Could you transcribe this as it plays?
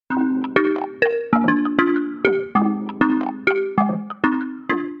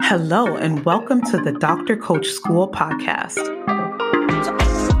Hello, and welcome to the Dr. Coach School podcast.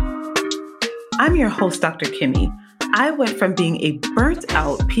 I'm your host, Dr. Kimmy. I went from being a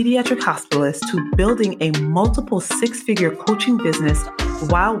burnt-out pediatric hospitalist to building a multiple six-figure coaching business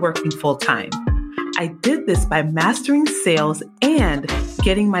while working full-time. I did this by mastering sales and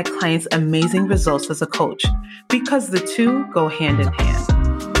getting my clients amazing results as a coach, because the two go hand in hand.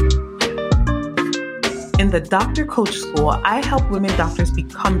 In the Dr. Coach School, I help women doctors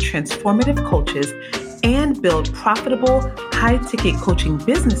become transformative coaches and build profitable, high-ticket coaching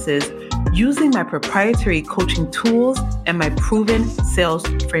businesses using my proprietary coaching tools and my proven sales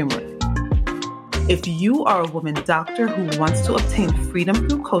framework. If you are a woman doctor who wants to obtain freedom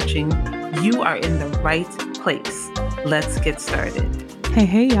through coaching, you are in the right place. Let's get started.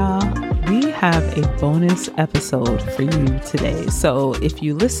 Hey, y'all. We have a bonus episode for you today. So if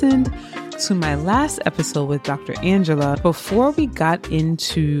you listened to my last episode with Dr. Angela, before we got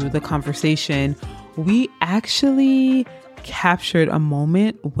into the conversation, we actually captured a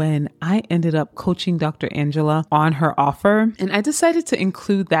moment when I ended up coaching Dr. Angela on her offer. And I decided to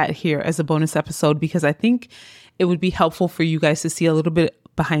include that here as a bonus episode because I think it would be helpful for you guys to see a little bit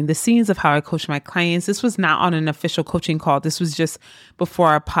behind the scenes of how I coach my clients. This was not on an official coaching call. This was just before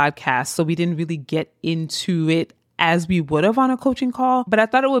our podcast. So we didn't really get into it as we would have on a coaching call, but I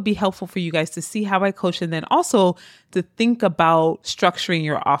thought it would be helpful for you guys to see how I coach and then also to think about structuring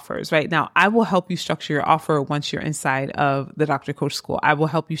your offers. Right now, I will help you structure your offer once you're inside of the Dr. Coach School. I will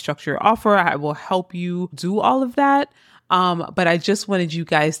help you structure your offer. I will help you do all of that. But I just wanted you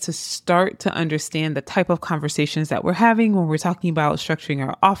guys to start to understand the type of conversations that we're having when we're talking about structuring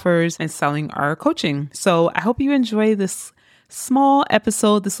our offers and selling our coaching. So I hope you enjoy this small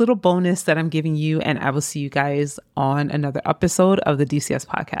episode, this little bonus that I'm giving you, and I will see you guys on another episode of the DCS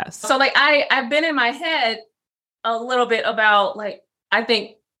podcast. So I've been in my head a little bit about I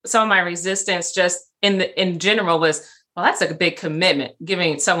think some of my resistance just in general was, well, that's a big commitment,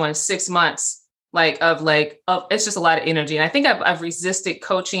 giving someone 6 months of it's just a lot of energy. And I think I've resisted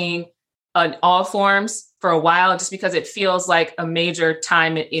coaching on all forms for a while just because it feels like a major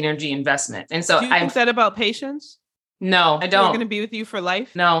time and energy investment. And so do you think that about patients? No, I don't. They're going to be with you for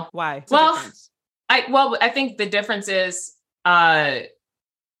life? No. Why? I think the difference is, I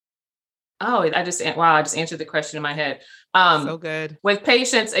just answered the question in my head. So good. With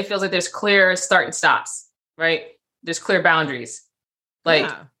patients, it feels like there's clear start and stops, right? There's clear boundaries.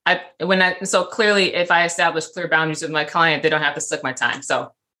 So clearly if I establish clear boundaries with my client, they don't have to suck my time.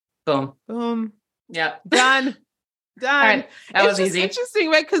 So boom. Yeah. Done. Right. That was easy. Interesting,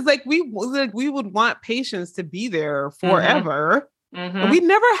 right? Because we would want patients to be there forever. Mm-hmm. We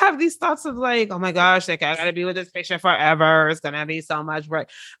never have these thoughts of oh my gosh, I gotta be with this patient forever. It's gonna be so much work.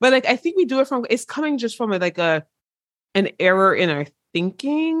 But I think we do it it's coming just from an error in our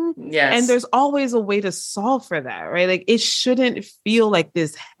thinking. Yes. And there's always a way to solve for that, right? It shouldn't feel like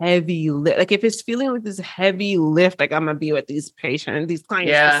this heavy lift. If it's feeling like this heavy lift, I'm gonna be with these patients, these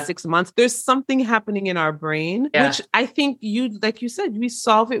clients for 6 months, there's something happening in our brain, which I think like you said, we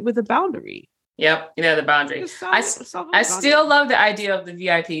solve it with a boundary. Yep. The boundary. I still love the idea of the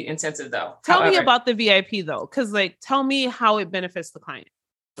VIP intensive though. Tell me about the VIP though. Cause tell me how it benefits the client.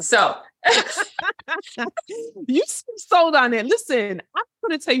 So you sold on it. Listen, I'm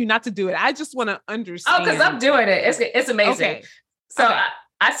going to tell you not to do it. I just want to understand. Oh, because I'm doing it. It's amazing. Okay. So okay.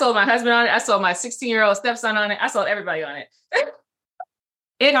 I sold my husband on it. I sold my 16-year-old stepson on it. I sold everybody on it.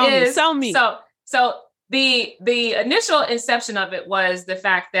 Tell me. So the initial inception of it was the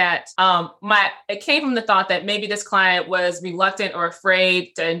fact that it came from the thought that maybe this client was reluctant or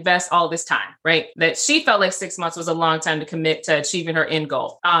afraid to invest all this time, right? That she felt like 6 months was a long time to commit to achieving her end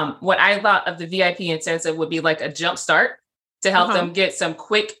goal. What I thought of the VIP intensive would be like a jump start to help them get some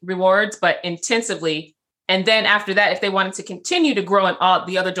quick rewards, but intensively. And then after that, if they wanted to continue to grow in all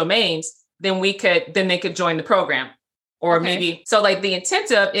the other domains, then they could join the program. Or maybe, so the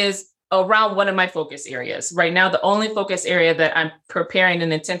intensive is around one of my focus areas. Right now, the only focus area that I'm preparing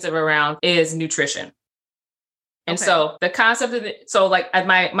an intensive around is nutrition. And so the concept of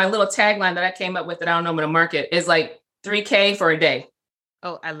my little tagline that I came up with that I don't know how to market is $3K for a day.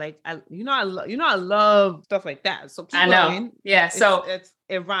 Oh, I love stuff like that. So I know. Going. Yeah. So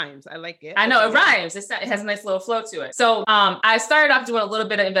it rhymes. I like it. I know it rhymes. It has a nice little flow to it. So I started off doing a little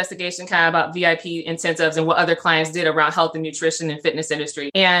bit of investigation kind of about VIP incentives and what other clients did around health and nutrition and fitness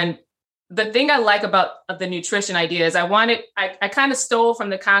industry. And the thing I like about the nutrition idea is I kind of stole from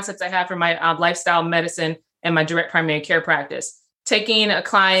the concepts I have for my lifestyle medicine and my direct primary care practice taking a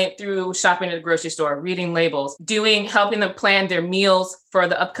client through shopping at the grocery store, reading labels, helping them plan their meals for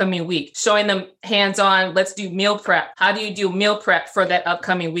the upcoming week, showing them hands-on, let's do meal prep. How do you do meal prep for that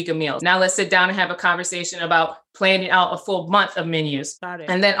upcoming week of meals? Now let's sit down and have a conversation about planning out a full month of menus. Got it.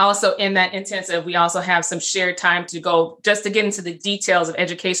 And then also in that intensive, we also have some shared time to go just to get into the details of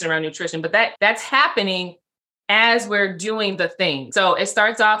education around nutrition. But that's happening as we're doing the thing. So it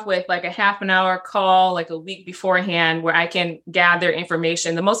starts off with like a half an hour call, like a week beforehand, where I can gather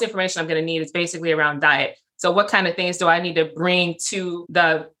information. The most information I'm going to need is basically around diet. So what kind of things do I need to bring to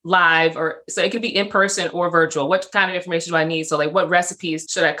the live, or so it could be in person or virtual? What kind of information do I need? So like what recipes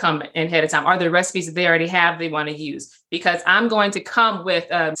should I come in ahead of time? Are there recipes that they already have they want to use? Because I'm going to come with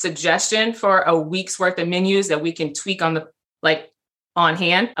a suggestion for a week's worth of menus that we can tweak on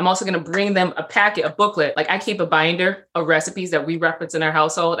hand. I'm also going to bring them a booklet. Like I keep a binder of recipes that we reference in our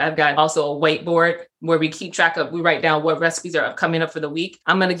household. I've got also a whiteboard where we keep track of, we write down what recipes are coming up for the week.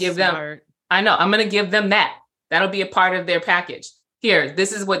 I'm going to give them that. That'll be a part of their package. Here,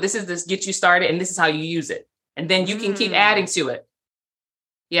 this get you started and this is how you use it. And then you can keep adding to it.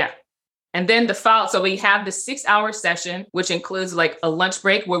 Yeah. And then so we have the 6-hour session, which includes like a lunch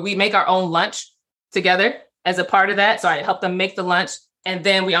break where we make our own lunch together as a part of that. So I help them make the lunch. And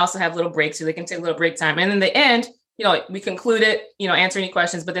then we also have little breaks so they can take a little break time. And in the end, we conclude it, answer any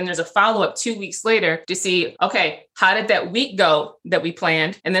questions, but then there's a follow-up 2 weeks later to see, okay, how did that week go that we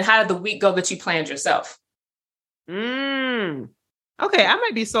planned? And then how did the week go that you planned yourself? Okay, I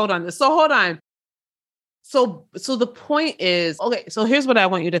might be sold on this. So hold on. So the point is, okay, so here's what I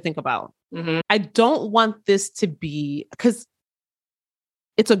want you to think about. Mm-hmm. I don't want this to be, because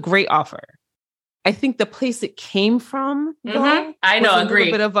it's a great offer. I think the place it came from, though, I know, agree.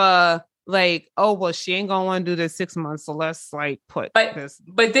 A bit of a like, oh, well, she ain't gonna want to do this 6 months, so let's like put this.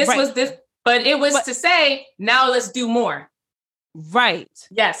 But this was this. But it was to say, now let's do more. Right.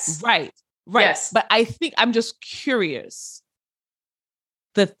 Yes. Right. Yes. But I think I'm just curious.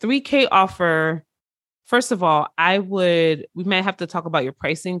 The 3K offer. First of all, we might have to talk about your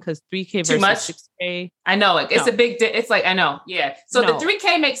pricing because 3K versus 6K. I know it's a big, it's like, I know. Yeah. So the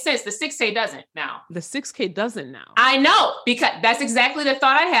 3K makes sense. The 6K doesn't now. The 6K doesn't now. I know, because that's exactly the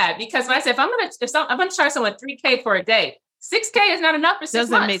thought I had. Because when I said, I'm going to charge someone 3K for a day, 6K is not enough for 6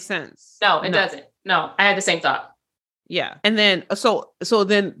 months. Doesn't make sense. No, it doesn't. No, I had the same thought. Yeah. And then, so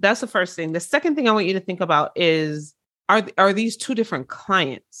then that's the first thing. The second thing I want you to think about is, are these two different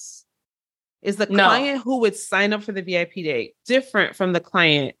clients? Is the client who would sign up for the VIP day different from the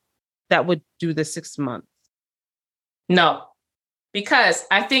client that would do the 6 months? No, because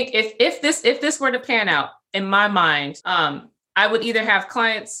I think if this were to pan out in my mind, I would either have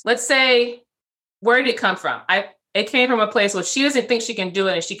clients, let's say, where did it come from? It came from a place where she doesn't think she can do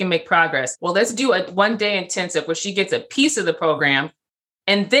it and she can make progress. Well, let's do a 1-day intensive where she gets a piece of the program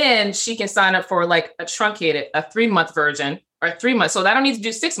and then she can sign up for like a 3-month version. Or 3 months. So I don't need to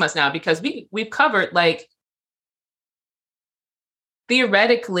do 6 months now because we've covered like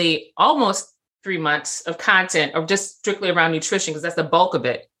theoretically almost 3 months of content of just strictly around nutrition, because that's the bulk of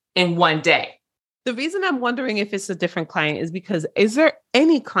it in one day. The reason I'm wondering if it's a different client is because is there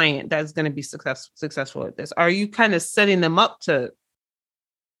any client that's going to be successful at this? Are you kind of setting them up to?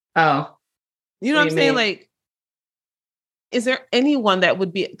 Oh, you know what I'm saying? Like, is there anyone that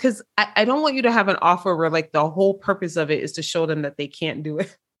would be, because I don't want you to have an offer where like the whole purpose of it is to show them that they can't do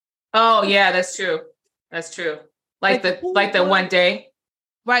it. Oh yeah, that's true. That's true. Like the 1 day.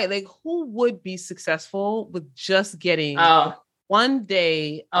 Right. Like who would be successful with just getting 1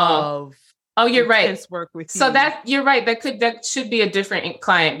 day of you're right. Work with so you. You're right. That should be a different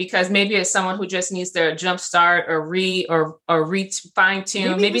client, because maybe it's someone who just needs their jump start or fine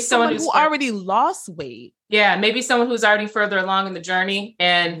tune. Maybe someone who already lost weight. Yeah, maybe someone who's already further along in the journey.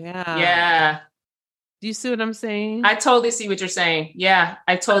 And yeah. Do you see what I'm saying? I totally see what you're saying. Yeah,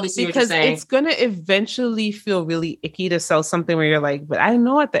 I totally see what you're saying. Because it's going to eventually feel really icky to sell something where you're like, but I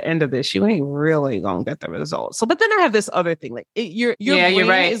know at the end of this, you ain't really going to get the results. So, but then I have this other thing. Like your brain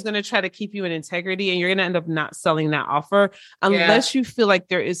right. is going to try to keep you in integrity and you're going to end up not selling that offer unless you feel like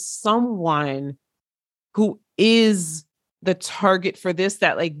there is someone who is the target for this,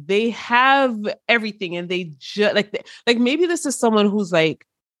 that like they have everything and they just like maybe this is someone who's like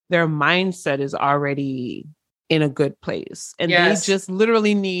their mindset is already in a good place and they just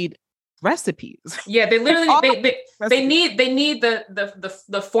literally need recipes. Yeah, they literally they need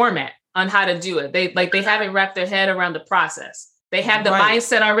the format on how to do it. They haven't wrapped their head around the process. They have the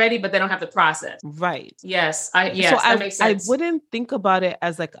mindset already, but they don't have the process. Right. Yes. That makes sense. I wouldn't think about it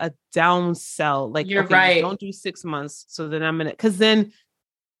as like a down sell. Like, you're right. Don't do 6 months. So then I'm going to, because then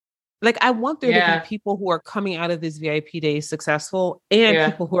Like, I want there to be people who are coming out of this VIP day successful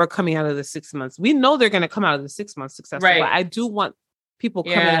and people who are coming out of the 6 months. We know they're going to come out of the 6 months successful, but I do want people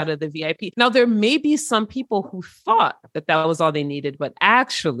coming out of the VIP. Now, there may be some people who thought that was all they needed, but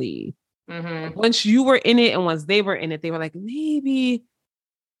actually, once you were in it and once they were in it, they were like, maybe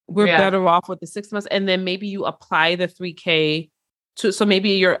we're better off with the 6 months. And then maybe you apply the $3K so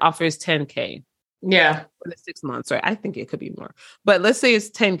maybe your offer is $10K. Yeah. For the 6 months, or I think it could be more, but let's say it's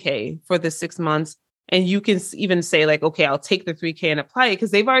 $10K for the 6 months. And you can even say like, okay, I'll take the $3K and apply it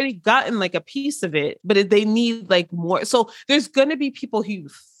because they've already gotten like a piece of it, but they need like more. So there's going to be people who you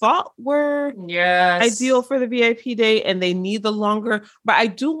thought were ideal for the VIP day and they need the longer, but I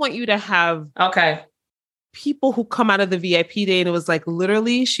do want you to have people who come out of the VIP day and it was like,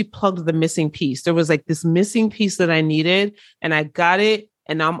 literally she plugged the missing piece. There was like this missing piece that I needed and I got it.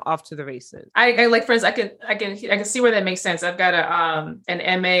 And now I'm off to the races. I like, for instance, I can see where that makes sense. I've got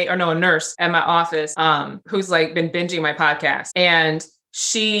a nurse at my office who's like been binging my podcast, and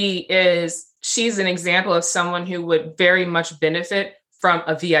she's an example of someone who would very much benefit from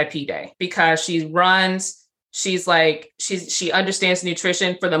a VIP day because she understands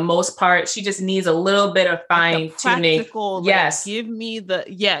nutrition for the most part. She just needs a little bit of fine tuning. Yes. Give me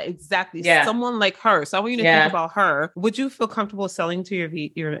exactly. Yeah. Someone like her. So I want you to think about her. Would you feel comfortable selling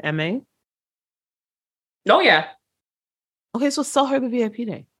to your MA? Oh yeah. Okay. So sell her the VIP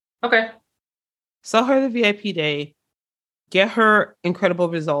day. Okay. Sell her the VIP day, get her incredible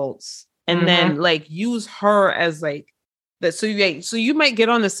results, and then like use her as like that. So you might get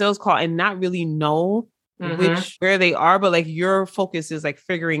on the sales call and not really know where they are, but like your focus is like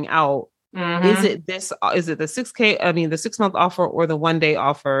figuring out, is it the 6K, the 6 month offer or the 1 day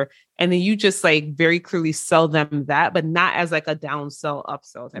offer? And then you just like very clearly sell them that, but not as like a downsell,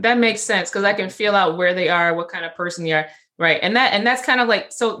 upsell. That makes sense. Cause I can feel out where they are, what kind of person they are. Right. And that's kind of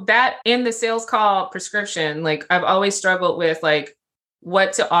like, so that in the sales call prescription, like I've always struggled with like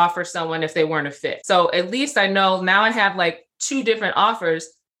what to offer someone if they weren't a fit. So at least I know now I have like 2 different offers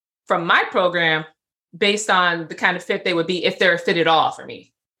from my program based on the kind of fit they would be if they're a fit at all for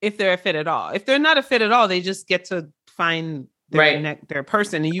me. If they're a fit at all. If they're not a fit at all, they just get to find their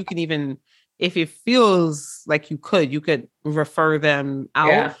person. And you can even, if it feels like you could refer them out.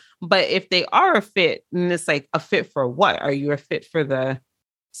 Yeah. But if they are a fit, and it's like a fit for what? Are you a fit for the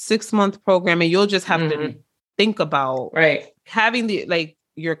 6 month program? And you'll just have to think about having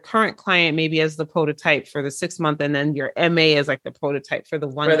your current client maybe as the prototype for the 6 month, and then your MA as like the prototype for the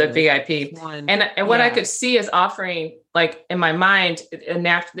the VIP. And what I could see is offering, like in my mind,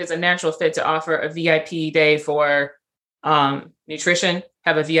 there's a natural fit to offer a VIP day for nutrition,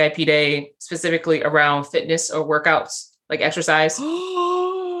 have a VIP day specifically around fitness or workouts, like exercise.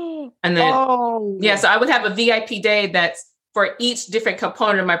 And then, so I would have a VIP day that's for each different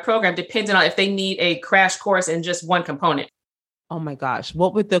component of my program, depending on if they need a crash course in just one component. Oh my gosh.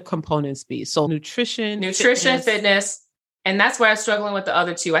 What would the components be? So nutrition, fitness. And that's where I'm struggling with the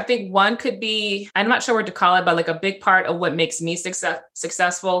other 2. I think one could be, I'm not sure what to call it, but like a big part of what makes me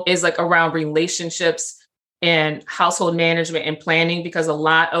successful is like around relationships and household management and planning, because a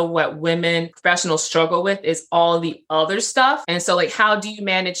lot of what women professionals struggle with is all the other stuff. And so like, how do you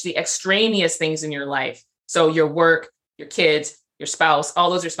manage the extraneous things in your life? So your work, your kids, your spouse, all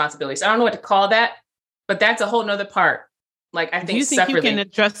those responsibilities. I don't know what to call that, but that's a whole nother part. Like, I think do you think separately. You can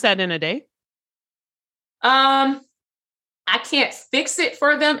address that in a day? I can't fix it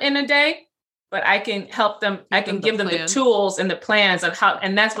for them in a day, but I can help them. I can give them the tools and the plans of how,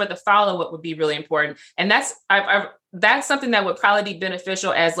 and that's where the follow-up would be really important. And that's something that would probably be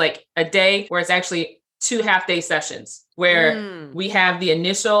beneficial as like a day where it's actually 2 half-day sessions where we have the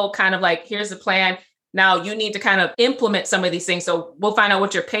initial kind of like, here's the plan. Now you need to kind of implement some of these things. So we'll find out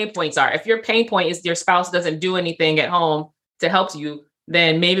what your pain points are. If your pain point is your spouse doesn't do anything at home to help you,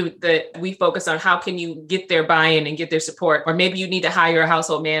 then maybe we focus on how can you get their buy-in and get their support, or maybe you need to hire a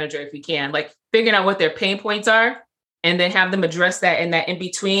household manager if you can, like figuring out what their pain points are and then have them address that in that in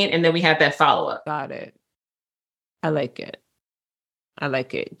between. And then we have that follow-up. Got it. I like it.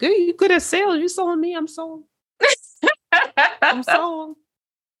 Good. You good at sales. You sold me. I'm sold. I'm sold.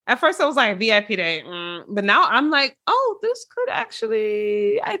 At first I was like VIP day, but now I'm like, oh, this could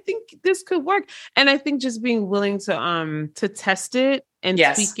actually, I think this could work. And I think just being willing to test it and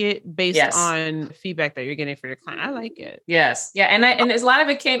tweak it based on feedback that you're getting for your client. I like it. Yes. Yeah. And a lot of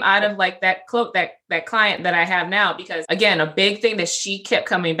it came out of like that client that I have now, because again, a big thing that she kept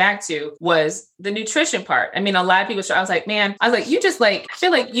coming back to was the nutrition part. I mean, a lot of people, I was like, you just like, I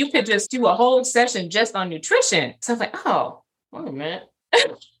feel like you could just do a whole session just on nutrition. So I was like, oh, wait a minute.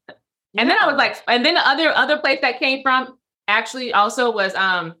 And then I was like, and then the other place that came from actually also was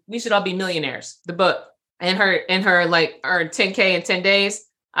We Should All Be Millionaires, the book. And her like earn 10K in 10 days.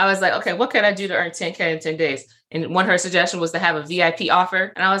 I was like, okay, what can I do to earn 10K in 10 days? And one of her suggestions was to have a VIP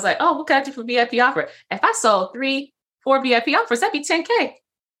offer. And I was like, oh, what can I do for VIP offer? If I sold 3-4 VIP offers, that'd be 10K.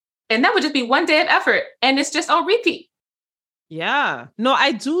 And that would just be one day of effort. And it's just on repeat. Yeah. No,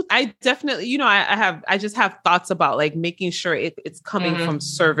 I do. I definitely, you know, I just have thoughts about like making sure it's coming from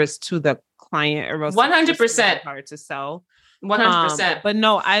service to the client, or else 100% hard to sell. 100%. But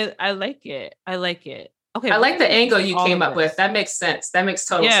no, I like it. I like it. Okay. I like the angle you came up with. That makes sense. That makes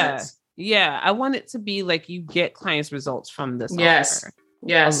total sense. Yeah. I want it to be like you get clients results from this. Yes.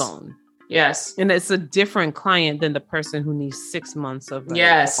 Alone. Yes. And it's a different client than the person who needs 6 months of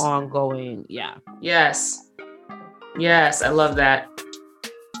ongoing. Yeah. Yes. I love that.